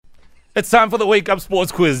It's time for the Wake Up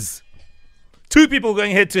Sports Quiz. Two people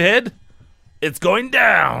going head to head. It's going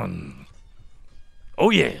down. Oh,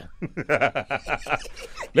 yeah.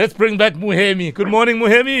 Let's bring back Muhemi. Good morning,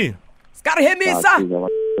 Muhemi.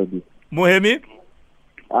 Muhemi?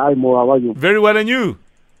 Hi, Mo, how are you? Very well, and you?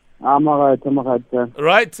 I'm alright, sir.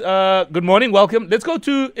 Right. Good morning. Welcome. Let's go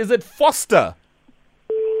to, is it Foster?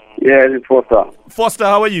 Yeah, it's Foster. Foster,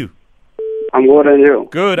 how are you? I'm good, and you?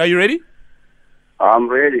 Good. Are you ready? I'm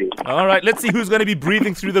ready. All right. Let's see who's going to be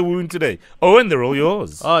breathing through the wound today. Owen, they're all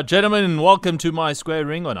yours. Gentlemen, welcome to my square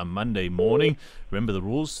ring on a Monday morning. Remember the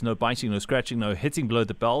rules. No biting, no scratching, no hitting below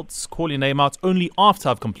the belts. Call your name out only after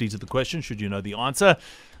I've completed the question, should you know the answer.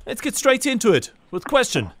 Let's get straight into it with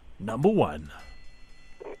question number 1.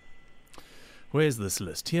 Where's this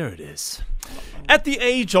list? Here it is. At the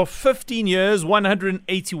age of 15 years,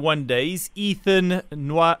 181 days, Ethan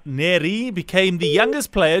Nwaneri became the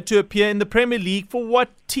youngest player to appear in the Premier League for what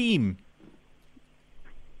team?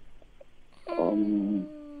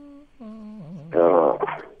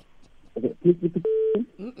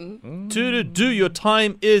 Your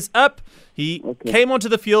time is up. He came onto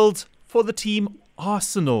the field for the team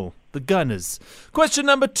Arsenal, the Gunners. Question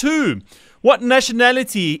number 2. What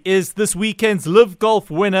nationality is this weekend's Live Golf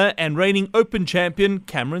winner and reigning Open champion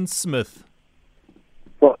Cameron Smith?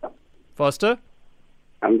 Foster?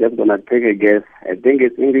 I'm just going to take a guess. I think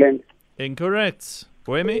it's England. Incorrect.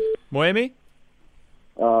 Moemi?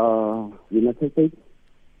 United States.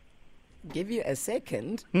 Give you a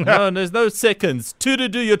second. No, there's no seconds.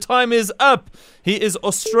 Your time is up. He is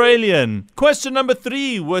Australian. Question number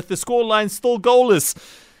 3, with the scoreline still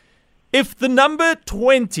goalless. If the number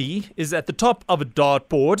 20 is at the top of a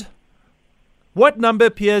dartboard, what number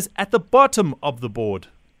appears at the bottom of the board?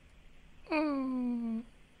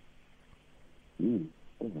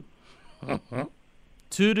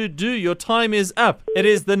 Your time is up. It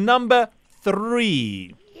is the number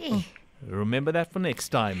 3. Remember that for next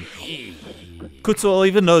time. Kutsu will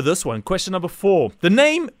even know this one. Question number 4. The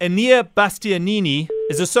name Enia Bastianini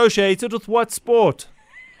is associated with what sport?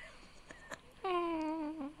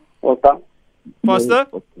 Foster?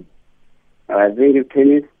 I think it's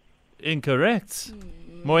tennis. Incorrect.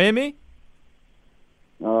 Moemi?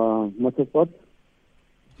 Motorsport.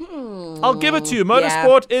 I'll give it to you.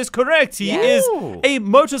 Motorsport is correct. He is a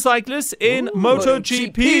motorcyclist in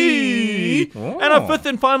MotoGP. And our 5th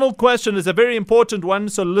and final question is a very important one,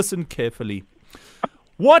 so listen carefully.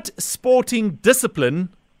 What sporting discipline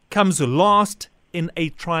comes last in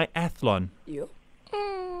a triathlon?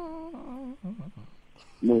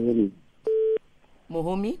 Mohomi?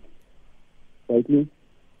 Cycling.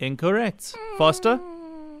 Incorrect. Foster?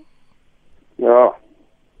 No.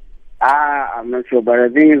 I'm not sure, but I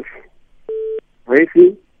think it's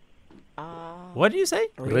racing. What do you say?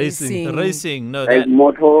 Racing. No, Like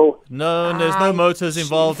motor. No, there's no motors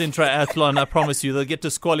involved in triathlon. I promise you, they'll get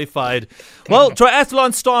disqualified. Well,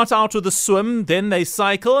 triathlons start out with a swim, then they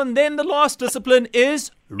cycle, and then the last discipline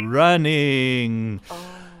is running.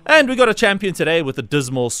 And we got a champion today with a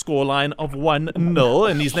dismal scoreline of 1-0,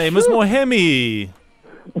 and his name is Mohemi.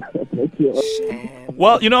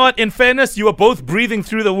 Well, you know what? In fairness, you were both breathing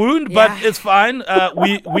through the wound, but it's fine.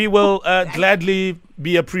 We will gladly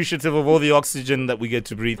be appreciative of all the oxygen that we get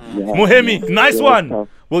to breathe. Mohemi, nice one.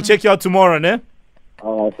 We'll check you out tomorrow, ne?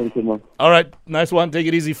 All right, thank you, man. All right, nice one. Take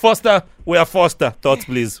it easy. Foster, we are Foster. Thoughts,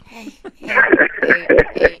 please. Yeah.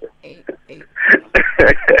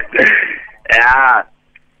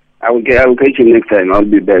 I will catch you next time. I'll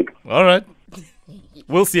be back. All right.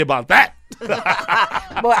 We'll see about that.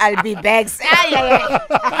 Well, I'll be back.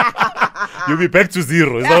 You'll be back to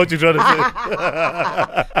 0. Is that what you're trying to say?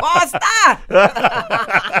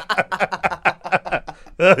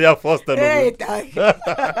 Foster! Yeah, Foster. Hey,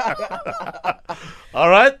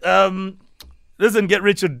 All right. Listen, get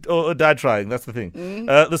rich or die trying. That's the thing.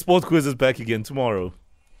 The sports quiz is back again tomorrow.